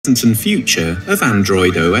and future of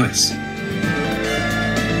Android OS.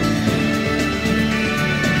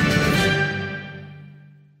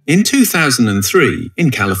 In 2003, in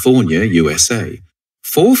California, USA,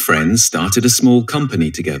 4 friends started a small company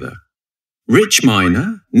together. Rich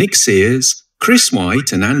Miner, Nick Sears, Chris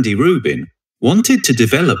White and Andy Rubin wanted to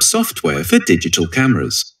develop software for digital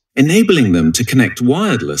cameras, enabling them to connect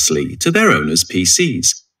wirelessly to their owners'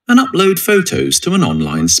 PCs and upload photos to an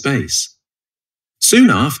online space.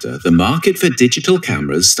 Soon after, the market for digital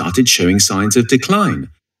cameras started showing signs of decline,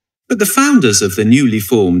 but the founders of the newly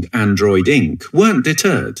formed Android Inc. weren't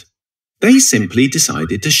deterred. They simply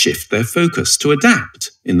decided to shift their focus to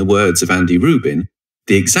adapt, in the words of Andy Rubin,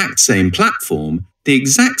 the exact same platform, the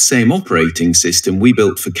exact same operating system we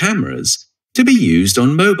built for cameras, to be used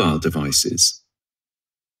on mobile devices.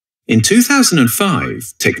 In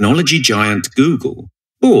 2005, technology giant Google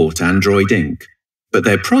bought Android Inc., but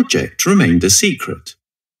their project remained a secret.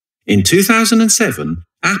 In 2007,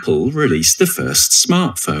 Apple released the first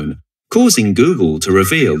smartphone, causing Google to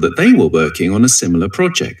reveal that they were working on a similar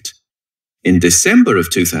project. In December of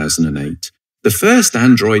 2008, the first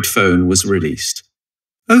Android phone was released.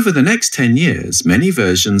 Over the next 10 years, many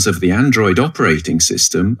versions of the Android operating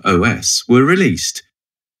system, OS, were released,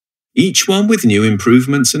 each one with new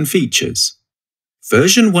improvements and features.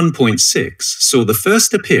 Version 1.6 saw the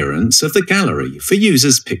first appearance of the gallery for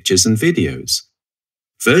users' pictures and videos.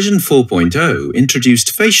 Version 4.0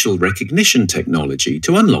 introduced facial recognition technology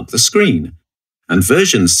to unlock the screen, and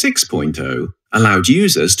version 6.0 allowed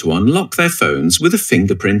users to unlock their phones with a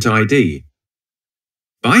fingerprint ID.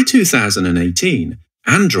 By 2018,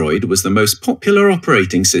 Android was the most popular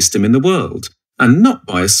operating system in the world, and not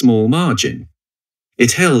by a small margin.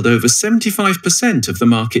 It held over 75% of the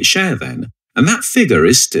market share then, and that figure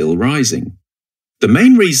is still rising. The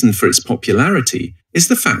main reason for its popularity is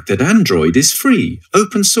the fact that Android is free,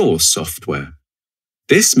 open-source software.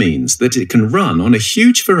 This means that it can run on a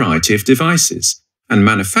huge variety of devices, and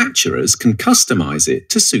manufacturers can customize it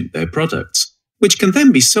to suit their products, which can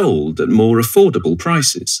then be sold at more affordable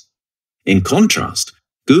prices. In contrast,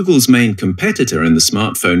 Google's main competitor in the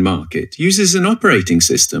smartphone market uses an operating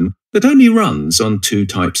system that only runs on 2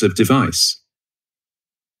 types of device.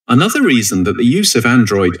 Another reason that the use of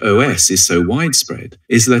Android OS is so widespread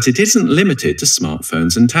is that it isn't limited to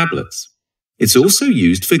smartphones and tablets. It's also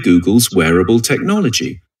used for Google's wearable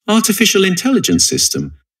technology, artificial intelligence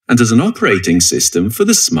system, and as an operating system for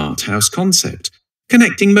the smart house concept,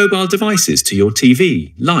 connecting mobile devices to your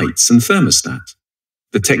TV, lights, and thermostat.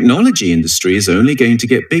 The technology industry is only going to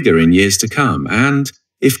get bigger in years to come, and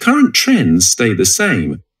if current trends stay the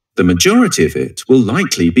same, the majority of it will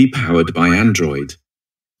likely be powered by Android.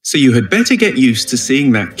 So you had better get used to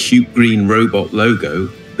seeing that cute green robot logo,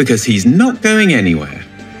 because he's not going anywhere.